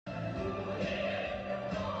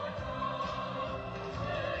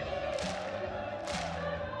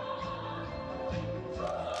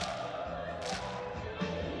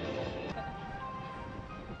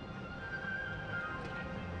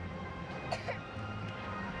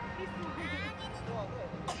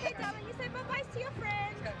Hey, darling, you say bye-bye to your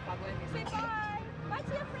friend. Say bye. Bye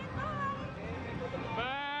to your friend. Bye. Bye. Say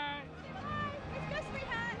bye. Let's go,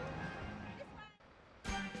 sweetheart.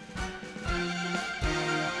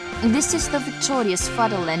 This is the Victoria's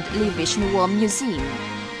Fatherland Liberation War Museum.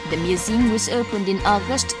 The museum was opened in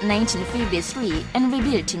August 1953 and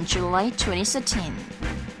rebuilt in July 2013.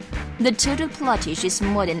 The total plottage is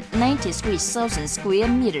more than 93,000 square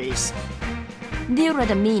meters. There are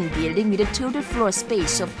the main building with a total floor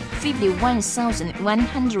space of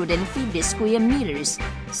 51,150 square meters,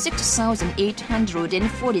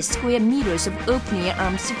 6,840 square meters of open-air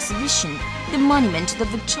arms exhibition, the monument to the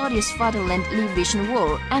Victoria's Fatherland Liberation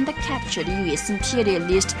War, and the captured U.S.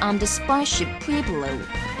 imperialist on the spy ship Pueblo.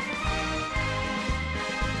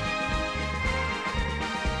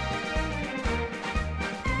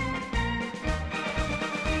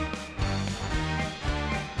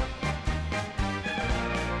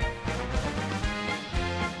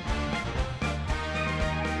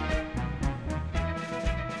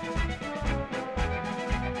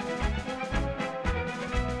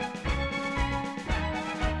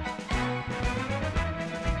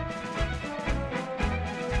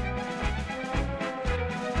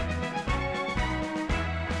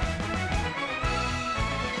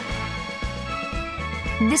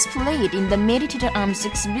 Displayed in the Meditated Arms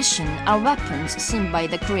exhibition are weapons seen by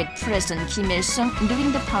the great President Kim Il-sung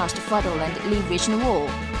during the past Fatherland Liberation War,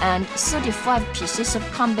 and 35 pieces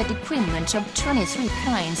of combat equipment of 23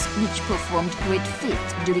 kinds which performed great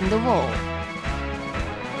feats during the war.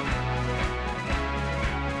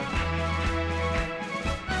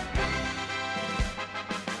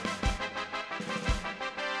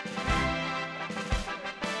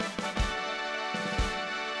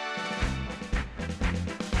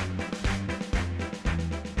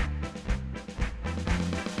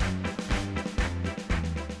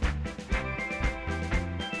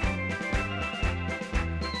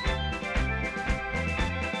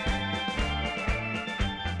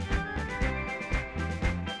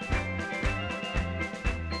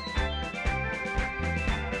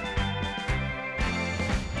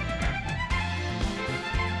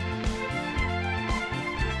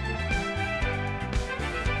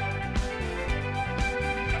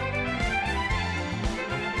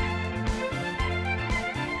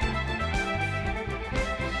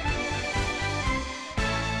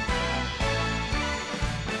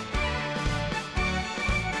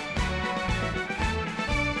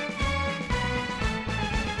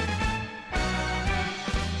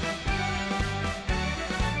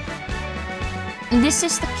 This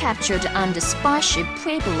is the captured on the spy ship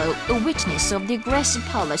Pueblo, a witness of the aggressive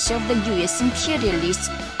policy of the U.S. imperialists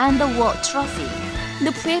and the war trophy.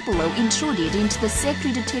 The Pueblo intruded into the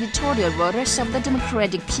sacred territorial waters of the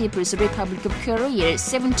Democratic People's Republic of Korea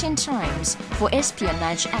 17 times for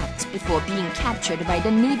espionage acts before being captured by the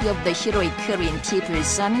Navy of the heroic Korean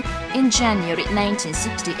People's Army in January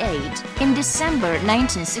 1968. In December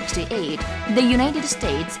 1968, the United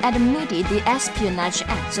States admitted the espionage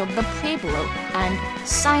acts of the Pueblo and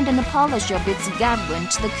signed an apology of its government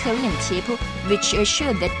to the Korean people, which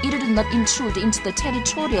assured that it would not intrude into the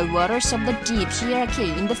territorial waters of the DPRK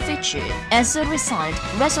in the future. As a result,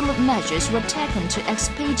 resolute measures were taken to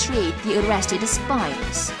expatriate the arrested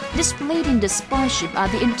spies. Displayed in the spy ship are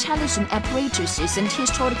the intelligence apparatuses and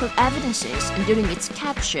historical evidences during its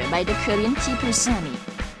capture by the Korean People's Army.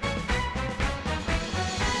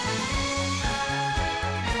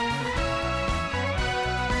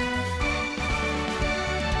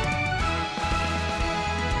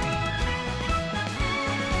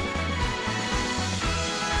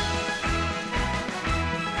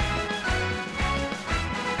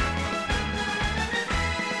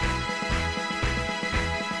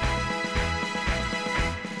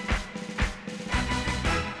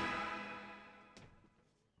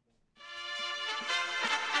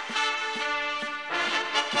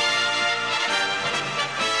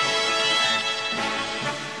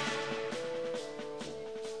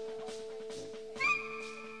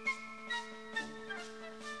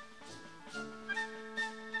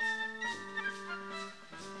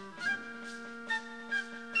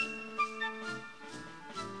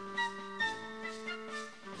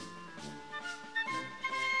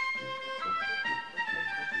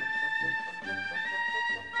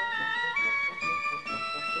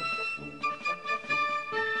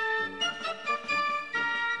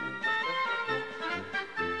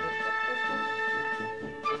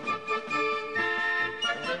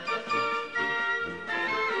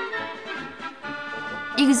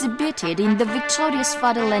 Exhibited in the Victoria's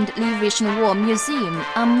Fatherland Liberation War Museum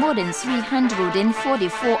are more than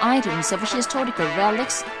 344 items of historical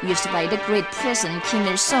relics used by the great President Kim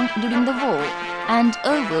Il-sung during the war, and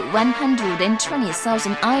over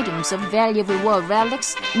 120,000 items of valuable war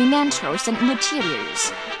relics, mementos, and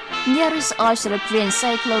materials. There is also a grand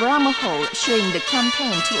cyclorama hall showing the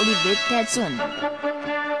campaign to liberate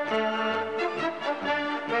Daejeon.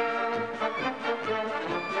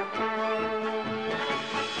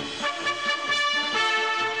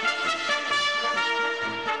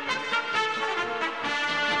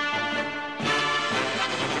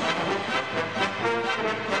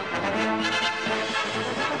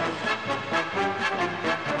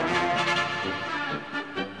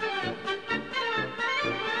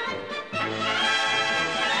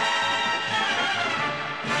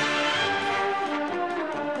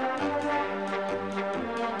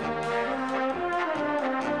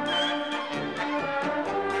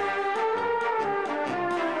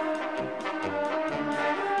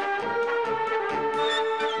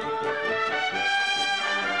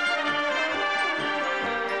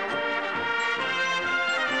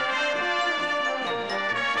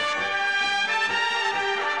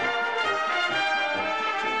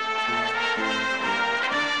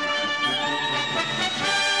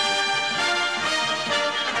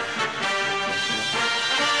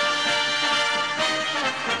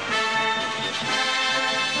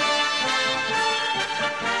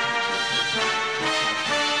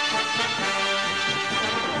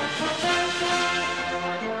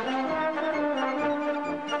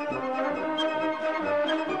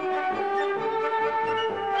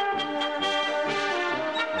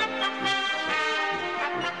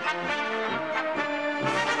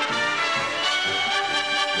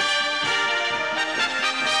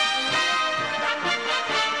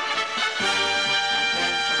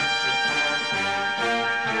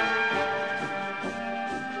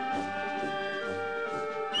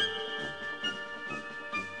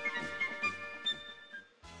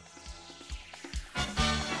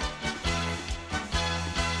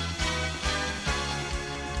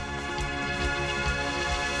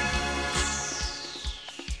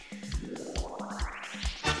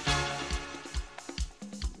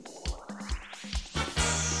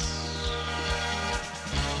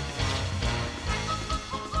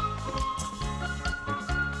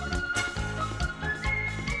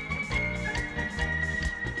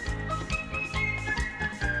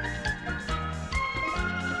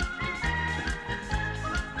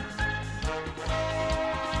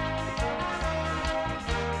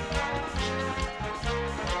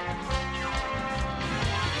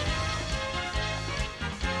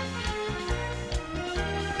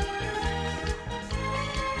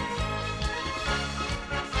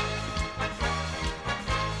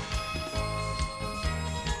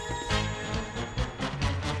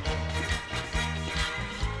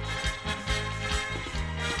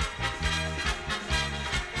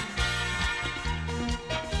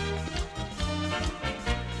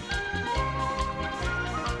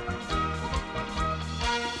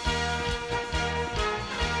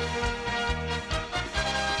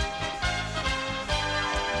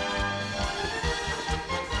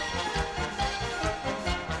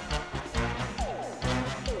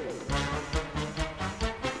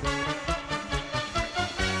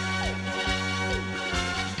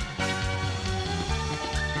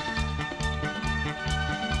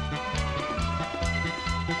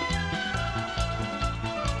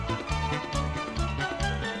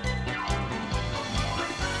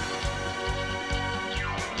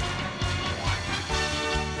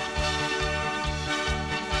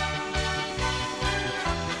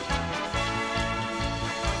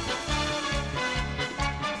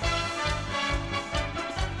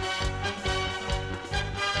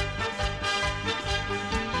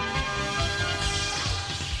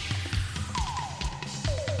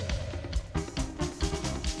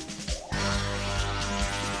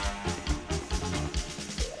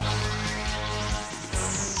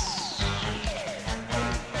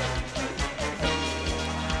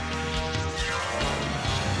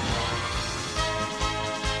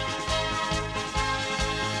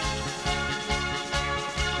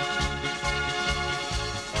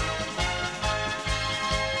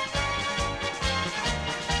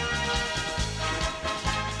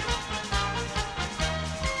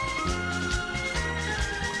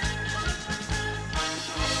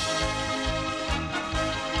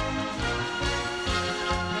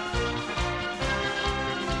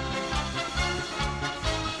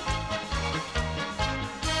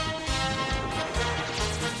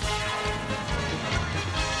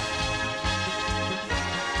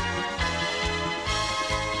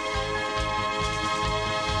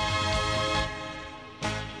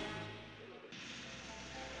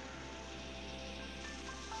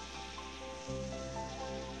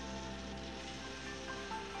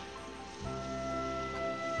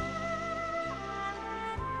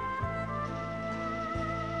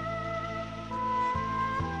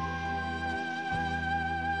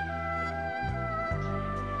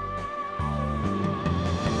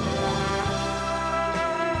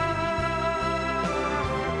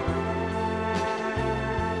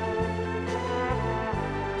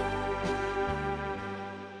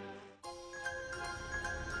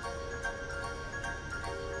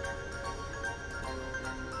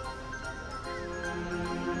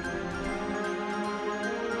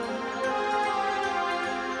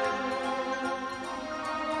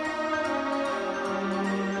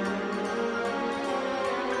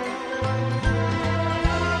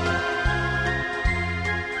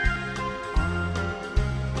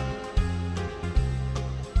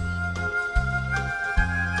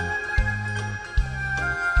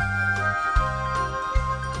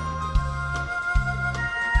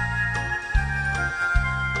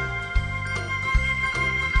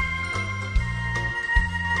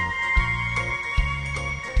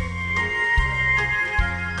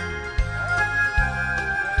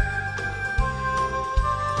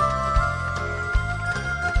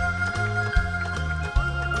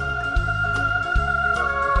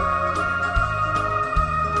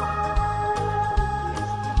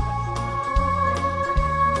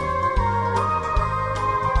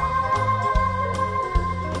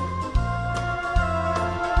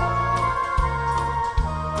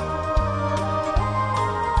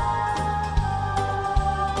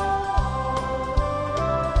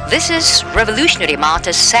 This is Revolutionary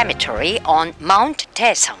Martyrs Cemetery on Mount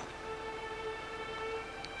Taesong.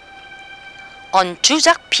 On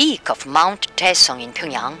Chujak Peak of Mount Taesong in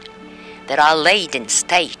Pyongyang, there are laid in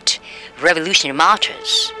state revolutionary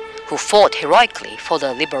martyrs who fought heroically for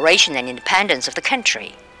the liberation and independence of the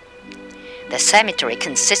country. The cemetery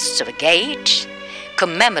consists of a gate,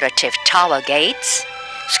 commemorative tower gates,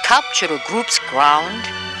 sculptural groups ground,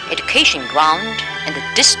 education ground, and the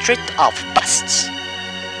district of busts.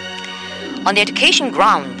 On the education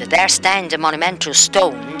ground, there stands a monumental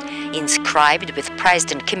stone inscribed with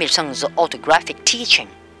President Kim Il-sung's autographic teaching.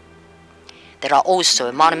 There are also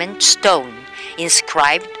a monument stone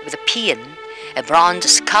inscribed with a paean, a bronze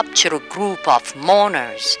sculptural group of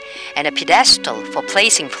mourners, and a pedestal for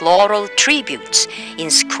placing floral tributes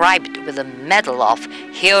inscribed with a medal of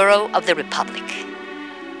Hero of the Republic.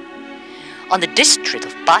 On the district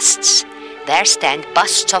of busts, there stand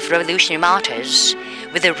busts of revolutionary martyrs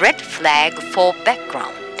with a red flag for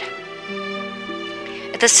background.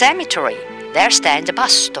 At the cemetery, there stands a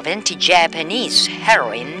bust of anti-Japanese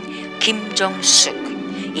heroine Kim Jong-suk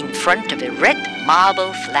in front of a red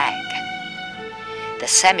marble flag. The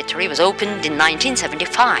cemetery was opened in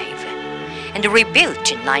 1975 and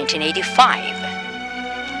rebuilt in 1985.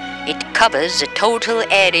 It covers a total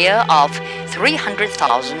area of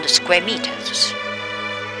 300,000 square meters.